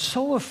 I'm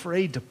so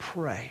afraid to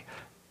pray.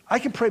 I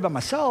can pray by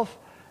myself.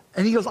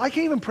 And he goes, I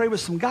can't even pray with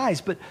some guys,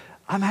 but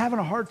I'm having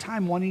a hard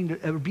time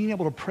being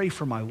able to pray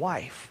for my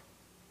wife.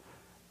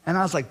 And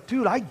I was like,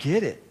 dude, I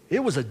get it.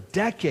 It was a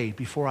decade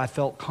before I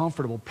felt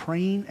comfortable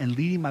praying and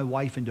leading my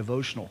wife in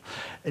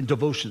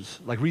devotions,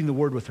 like reading the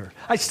word with her.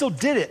 I still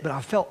did it, but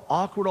I felt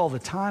awkward all the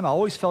time. I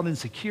always felt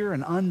insecure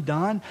and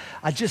undone.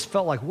 I just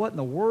felt like, what in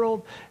the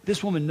world?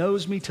 This woman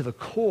knows me to the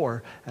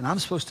core, and I'm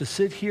supposed to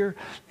sit here.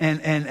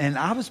 And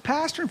I was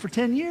pastoring for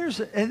 10 years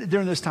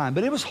during this time,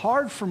 but it was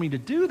hard for me to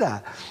do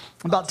that.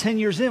 About 10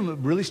 years in, we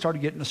really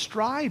started getting a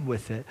stride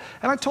with it.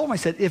 And I told him, I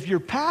said, if your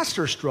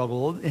pastor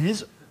struggled in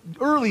his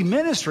early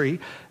ministry,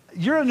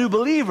 you're a new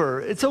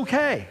believer. It's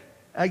okay.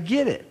 I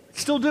get it.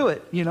 Still do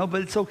it,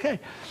 but it's okay.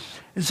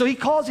 And so he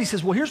calls. He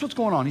says, well, here's what's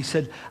going on. He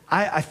said,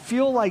 I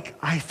feel like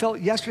I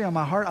felt yesterday on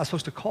my heart I was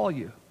supposed to call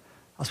you.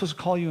 I was supposed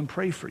to call you and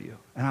pray for you.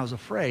 And I was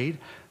afraid,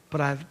 but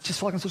I just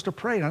felt like I'm supposed to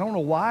pray. And I don't know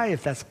why,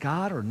 if that's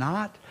God or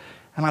not.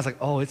 And I was like,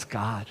 oh, it's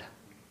God.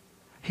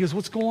 He goes,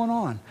 what's going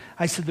on?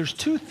 I said, there's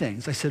two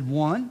things. I said,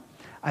 one,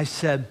 I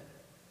said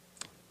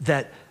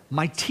that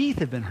my teeth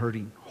have been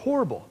hurting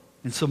horrible.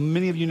 And so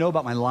many of you know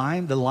about the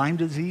Lyme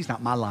disease,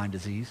 not my Lyme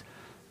disease.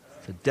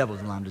 It's the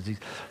devil's Lyme disease.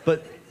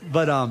 But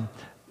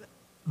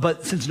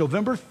since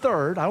November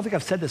 3rd, I don't think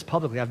I've said this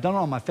publicly. I've done it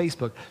on my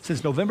Facebook.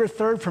 Since November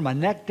 3rd, from my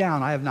neck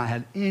down, I have not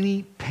had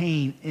any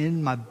pain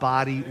in my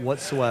body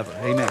whatsoever.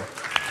 Amen.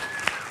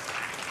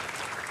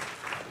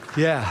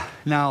 Yeah.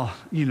 Now,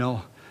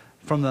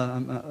 from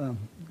the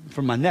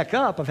from my neck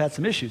up, I've had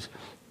some issues.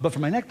 But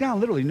from my neck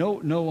down, literally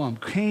no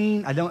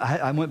pain.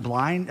 I went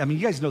blind. I mean,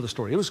 you guys know the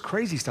story. It was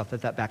crazy stuff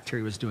that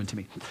bacteria was doing to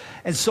me.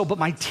 And so, but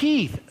my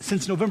teeth,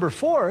 since November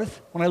 4th,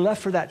 when I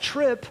left for that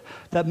trip,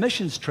 that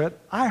missions trip,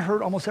 I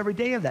hurt almost every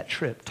day of that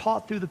trip,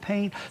 taught through the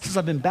pain. Since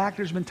I've been back,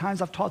 there's been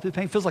times I've taught through the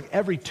pain. It feels like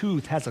every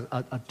tooth has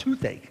a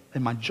toothache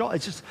in my jaw.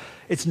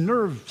 It's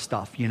nerve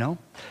stuff, you know?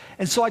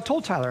 And so I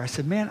told Tyler, I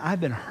said, man,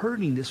 I've been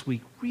hurting this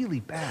week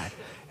really bad.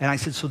 And I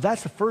said, so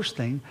that's the first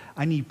thing.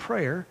 I need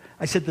prayer.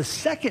 I said, the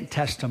second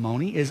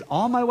testimony is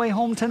on my way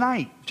home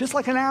tonight. Just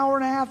like an hour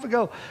and a half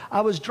ago, I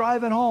was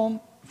driving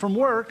home from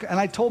work, and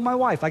I told my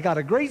wife, I got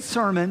a great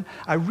sermon.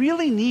 I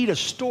really need a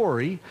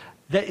story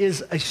that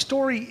is a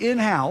story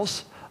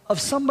in-house of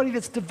somebody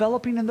that's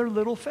developing in their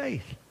little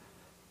faith.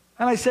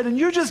 And I said, and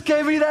you just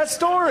gave me that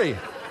story.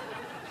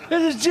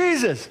 It is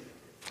Jesus.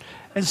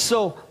 And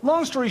so,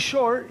 long story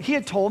short, he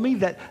had told me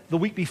that the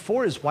week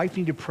before his wife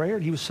needed prayer,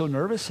 and he was so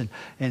nervous, and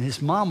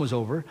his mom was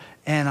over,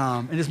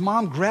 and his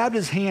mom grabbed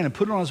his hand and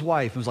put it on his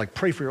wife and was like,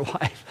 pray for your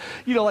wife,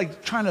 you know,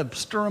 like trying to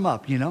stir him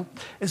up, you know.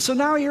 And so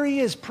now here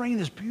he is praying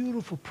this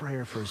beautiful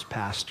prayer for his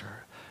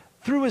pastor,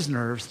 through his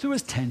nerves, through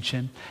his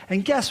tension,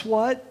 and guess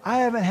what? I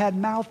haven't had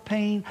mouth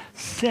pain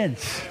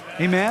since.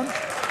 Amen?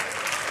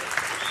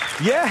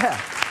 Yeah.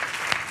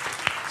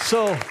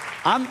 So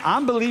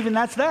I'm believing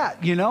that's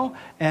that, you know,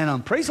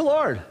 and praise the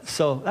Lord.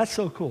 So that's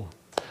so cool.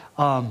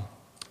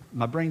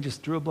 My brain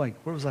just drew a blank.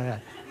 Where was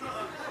I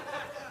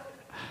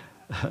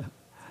at?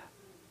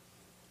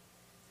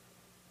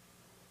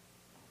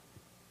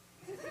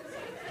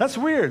 That's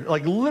weird.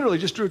 Like literally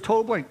just drew a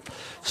total blank.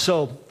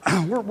 So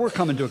we're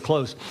coming to a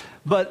close.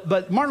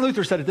 But Martin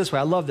Luther said it this way.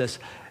 I love this.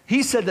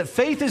 He said that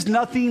faith is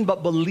nothing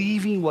but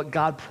believing what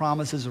God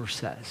promises or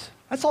says.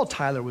 That's all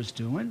Tyler was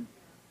doing.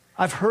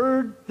 I've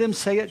heard them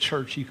say at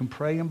church, you can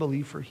pray and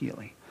believe for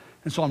healing.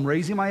 And so I'm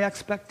raising my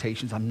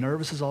expectations. I'm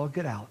nervous as all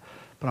get out,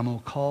 but I'm going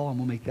to call, I'm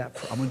going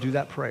to do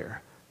that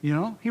prayer. You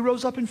know, he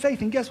rose up in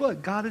faith, and guess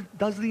what? God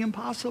does the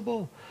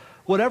impossible.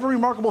 Whatever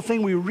remarkable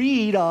thing we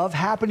read of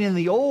happening in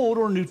the Old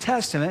or New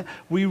Testament,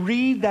 we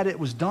read that it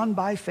was done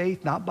by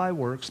faith, not by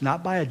works,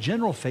 not by a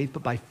general faith,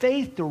 but by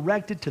faith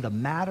directed to the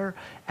matter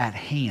at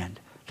hand.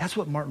 That's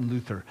what Martin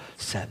Luther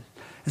said.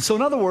 And so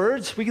in other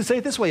words, we can say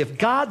it this way. If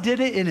God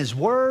did it in his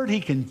word, he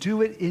can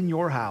do it in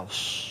your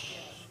house.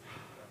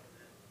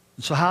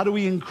 And so how do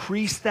we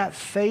increase that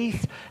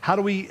faith? How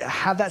do we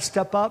have that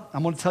step up?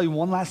 I'm going to tell you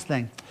one last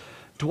thing.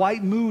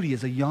 Dwight Moody,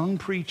 as a young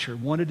preacher,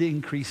 wanted to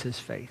increase his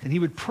faith. And he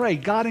would pray,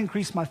 God,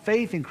 increase my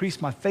faith, increase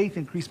my faith,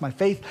 increase my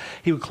faith.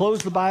 He would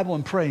close the Bible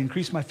and pray,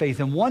 increase my faith.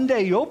 And one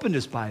day he opened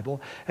his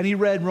Bible and he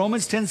read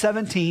Romans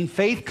 10:17,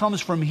 faith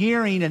comes from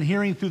hearing and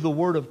hearing through the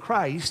word of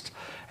Christ.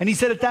 And he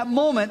said, at that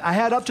moment, I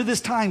had up to this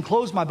time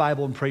closed my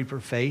Bible and prayed for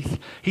faith.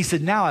 He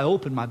said, now I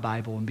opened my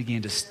Bible and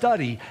began to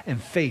study,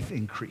 and faith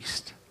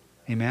increased.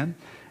 Amen?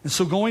 And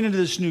so going into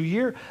this new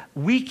year,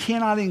 we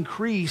cannot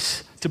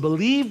increase to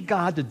believe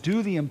God to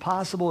do the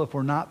impossible if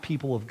we're not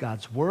people of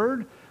God's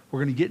word. We're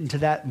going to get into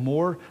that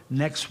more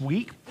next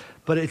week.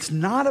 But it's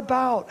not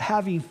about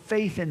having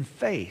faith in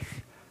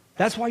faith.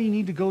 That's why you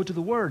need to go to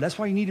the word. That's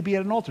why you need to be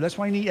at an altar. That's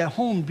why you need at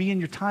home, be in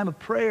your time of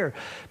prayer.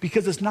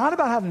 Because it's not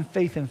about having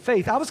faith in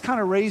faith. I was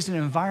kind of raised in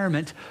an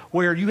environment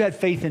where you had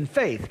faith in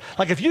faith.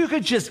 Like if you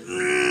could just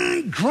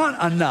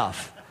grunt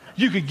enough,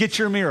 you could get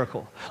your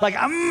miracle. Like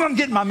I'm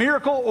getting my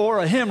miracle or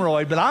a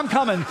hemorrhoid, but I'm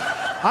coming.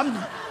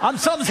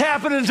 Something's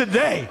happening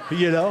today,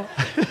 you know.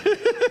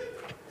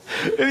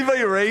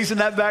 Anybody raised in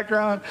that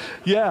background?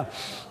 Yeah.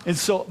 And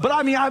so, but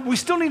I mean, we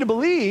still need to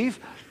believe,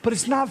 but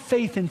it's not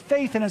faith in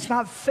faith, and it's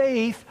not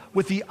faith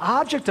with the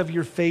object of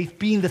your faith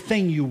being the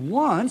thing you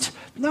want.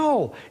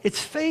 No, it's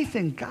faith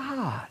in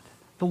God,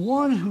 the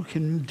one who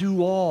can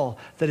do all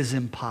that is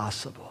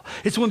impossible.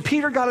 It's when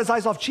Peter got his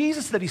eyes off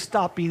Jesus that he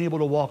stopped being able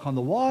to walk on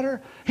the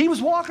water. He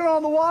was walking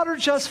on the water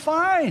just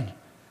fine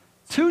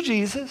to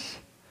Jesus,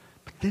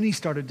 but then he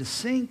started to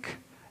sink.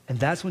 And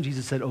that's when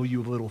Jesus said, oh, you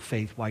have little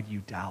faith, why do you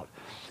doubt?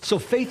 So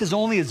faith is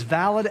only as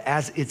valid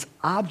as its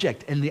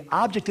object. And the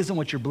object isn't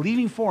what you're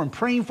believing for and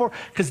praying for,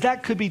 because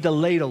that could be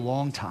delayed a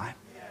long time.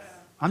 Yes.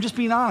 I'm just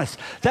being honest.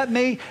 That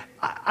may,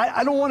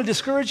 I don't want to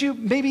discourage you,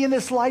 maybe in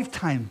this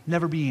lifetime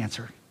never be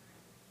answered.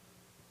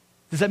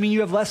 Does that mean you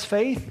have less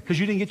faith because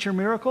you didn't get your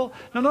miracle?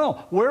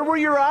 No. Where were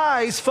your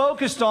eyes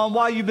focused on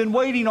while you've been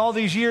waiting all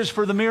these years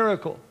for the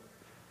miracle?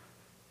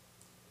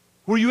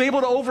 Were you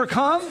able to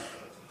overcome?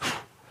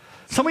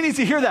 Somebody needs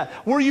to hear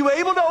that. Were you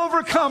able to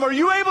overcome? Are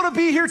you able to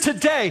be here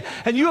today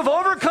and you have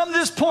overcome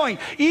this point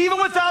even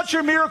without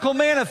your miracle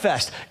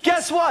manifest?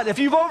 Guess what? If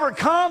you've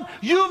overcome,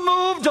 you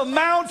moved a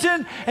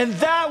mountain, and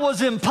that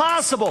was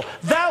impossible.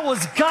 That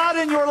was God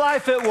in your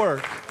life at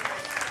work.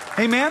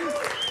 Amen?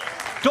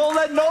 Don't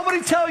let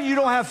nobody tell you you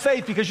don't have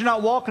faith because you're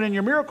not walking in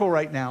your miracle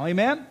right now.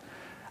 Amen?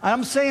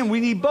 I'm saying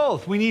we need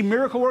both. We need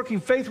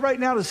miracle-working faith right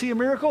now to see a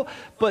miracle,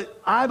 but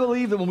I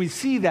believe that when we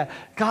see that,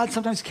 God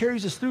sometimes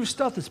carries us through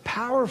stuff that's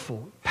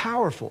powerful,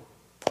 powerful.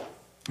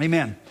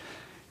 Amen.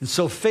 And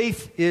so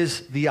faith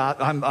is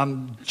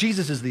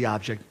Jesus is the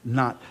object,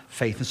 not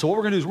faith. And so what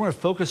we're going to do is we're going to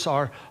focus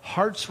our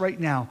hearts right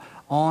now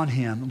on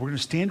him. We're going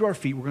to stand to our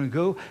feet. We're going to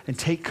go and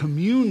take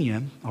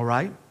communion, all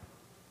right?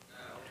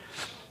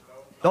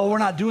 Oh, we're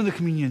not doing the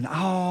communion.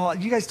 Oh,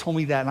 you guys told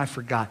me that and I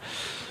forgot.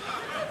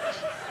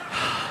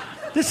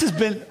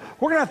 We're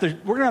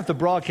gonna have to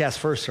broadcast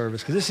first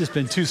service because this has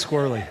been too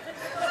squirrely.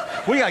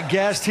 We got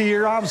guests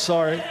here. I'm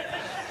sorry.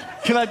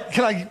 Can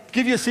I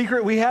give you a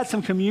secret? We had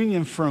some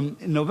communion from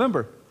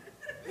November.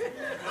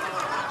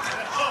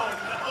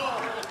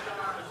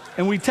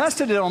 And we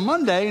tested it on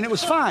Monday and it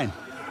was fine.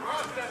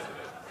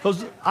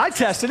 I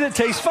tested it, it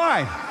tastes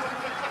fine.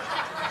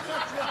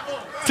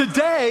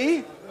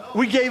 Today,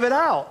 we gave it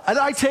out. And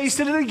I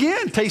tasted it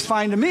again. Tastes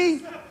fine to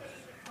me.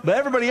 But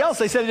everybody else,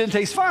 they said it didn't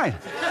taste fine.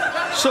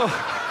 So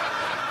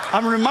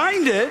I'm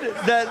reminded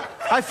that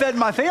I fed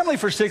my family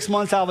for 6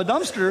 months out of a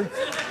dumpster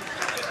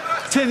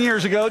 10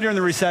 years ago during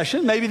the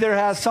recession. Maybe there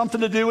has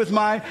something to do with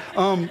my,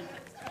 oh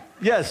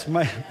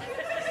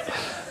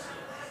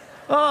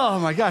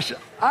my gosh.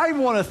 I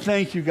want to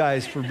thank you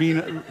guys for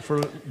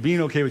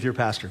being okay with your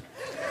pastor.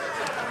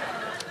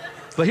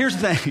 But here's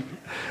the thing.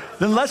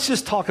 Then let's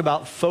just talk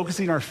about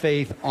focusing our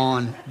faith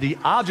on the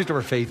object of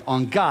our faith,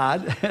 on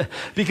God,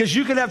 because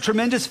you can have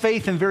tremendous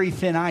faith in very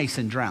thin ice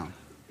and drown,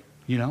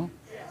 you know?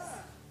 Yes.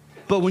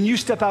 But when you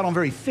step out on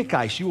very thick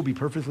ice, you will be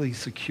perfectly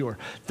secure.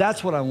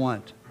 That's what I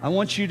want. I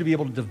want you to be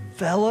able to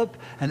develop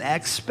an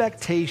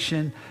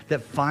expectation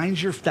that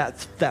finds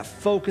that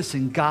focus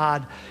in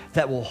God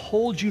that will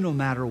hold you no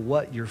matter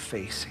what you're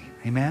facing.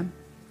 Amen?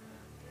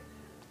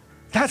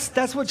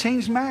 That's what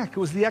changed Mac. It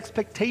was the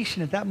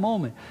expectation at that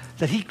moment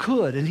that he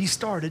could, and he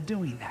started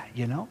doing that,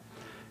 you know?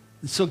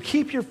 And so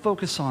keep your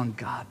focus on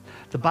God.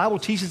 The Bible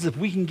teaches if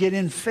we can get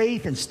in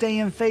faith and stay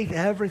in faith,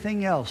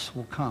 everything else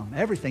will come.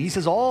 Everything. He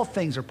says all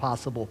things are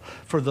possible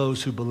for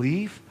those who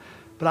believe.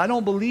 But I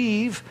don't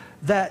believe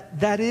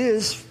that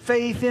is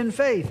faith in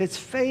faith. It's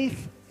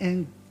faith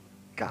in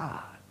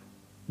God.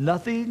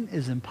 Nothing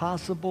is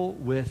impossible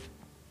with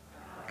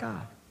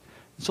God.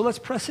 So let's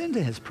press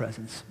into his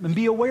presence and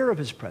be aware of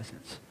his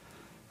presence.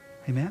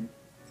 Amen?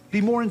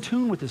 Be more in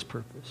tune with his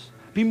purpose.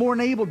 Be more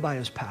enabled by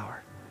his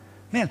power.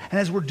 Man, and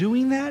as we're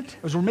doing that,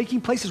 as we're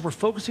making places, we're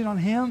focusing on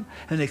him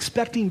and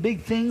expecting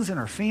big things in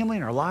our family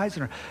and our lives.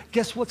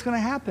 Guess what's going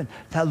to happen?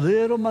 That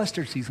little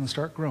mustard seed's going to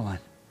start growing.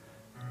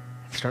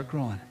 Start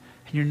growing.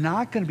 And you're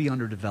not going to be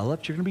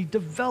underdeveloped. You're going to be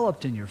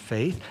developed in your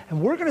faith.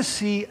 And we're going to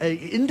see an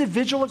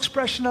individual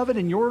expression of it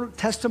in your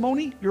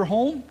testimony, your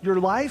home, your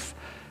life.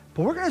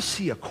 But we're going to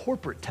see a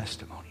corporate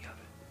testimony of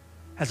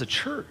it as a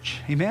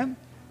church, amen?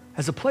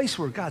 As a place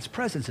where God's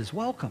presence is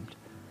welcomed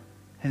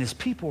and his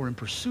people are in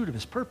pursuit of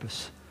his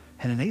purpose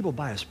and enabled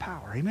by his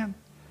power, amen?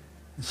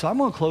 And so I'm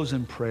going to close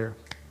in prayer.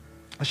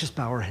 Let's just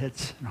bow our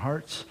heads and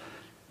hearts.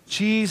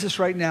 Jesus,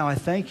 right now, I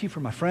thank you for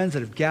my friends that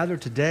have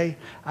gathered today.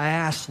 I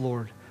ask,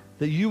 Lord,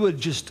 that you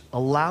would just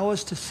allow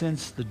us to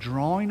sense the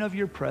drawing of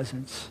your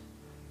presence.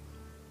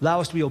 Allow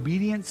us to be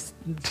obedient,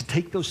 to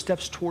take those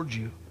steps towards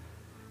you.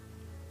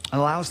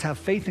 Allow us to have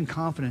faith and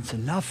confidence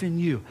enough in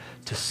you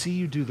to see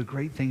you do the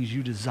great things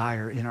you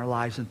desire in our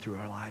lives and through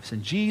our lives.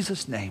 In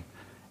Jesus' name,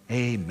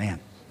 amen.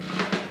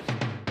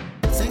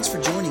 Thanks for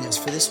joining us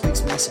for this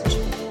week's message.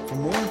 For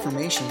more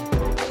information,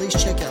 please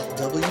check out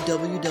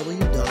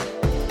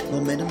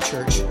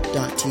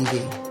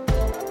www.momentumchurch.tv.